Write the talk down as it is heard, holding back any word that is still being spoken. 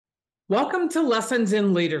Welcome to Lessons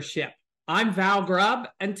in Leadership. I'm Val Grubb,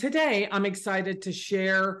 and today I'm excited to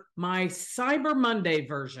share my Cyber Monday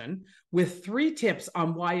version with 3 tips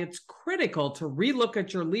on why it's critical to relook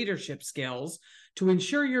at your leadership skills to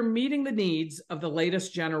ensure you're meeting the needs of the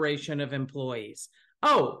latest generation of employees.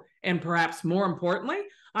 Oh, and perhaps more importantly,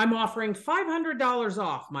 I'm offering $500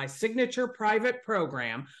 off my signature private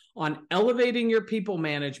program on elevating your people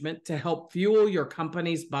management to help fuel your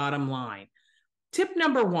company's bottom line. Tip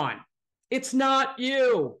number 1. It's not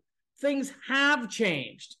you. Things have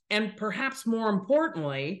changed. And perhaps more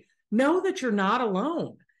importantly, know that you're not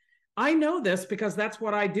alone. I know this because that's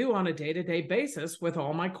what I do on a day-to-day basis with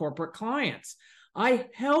all my corporate clients. I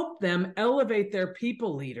help them elevate their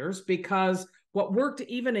people leaders because what worked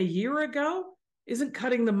even a year ago isn't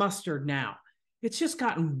cutting the mustard now. It's just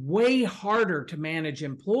gotten way harder to manage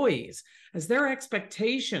employees as their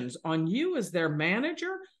expectations on you as their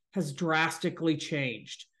manager has drastically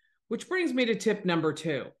changed. Which brings me to tip number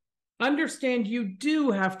 2. Understand you do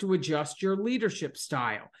have to adjust your leadership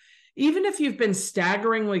style. Even if you've been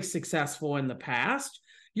staggeringly successful in the past,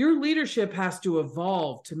 your leadership has to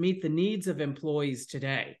evolve to meet the needs of employees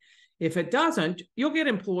today. If it doesn't, you'll get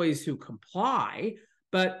employees who comply,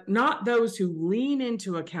 but not those who lean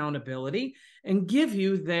into accountability and give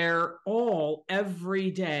you their all every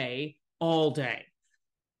day, all day.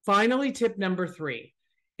 Finally, tip number 3.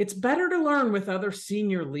 It's better to learn with other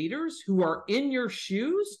senior leaders who are in your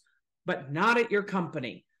shoes, but not at your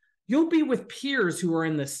company. You'll be with peers who are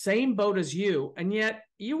in the same boat as you, and yet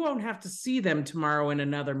you won't have to see them tomorrow in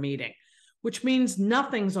another meeting, which means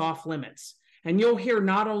nothing's off limits. And you'll hear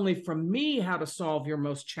not only from me how to solve your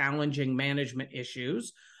most challenging management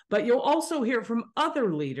issues, but you'll also hear from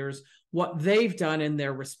other leaders what they've done in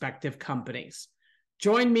their respective companies.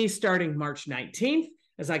 Join me starting March 19th.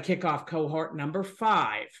 As I kick off cohort number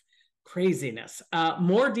 5, craziness.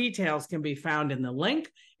 More details can be found in the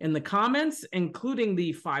link in the comments, including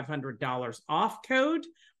the $500 off code.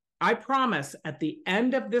 I promise at the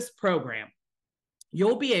end of this program,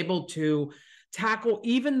 you'll be able to tackle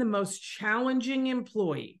even the most challenging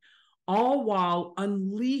employee, all while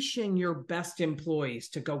unleashing your best employees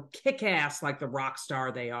to go kick ass like the rock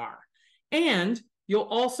star they are. And you'll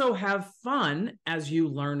also have fun as you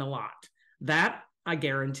learn a lot. That I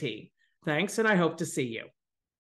guarantee. Thanks, and I hope to see you.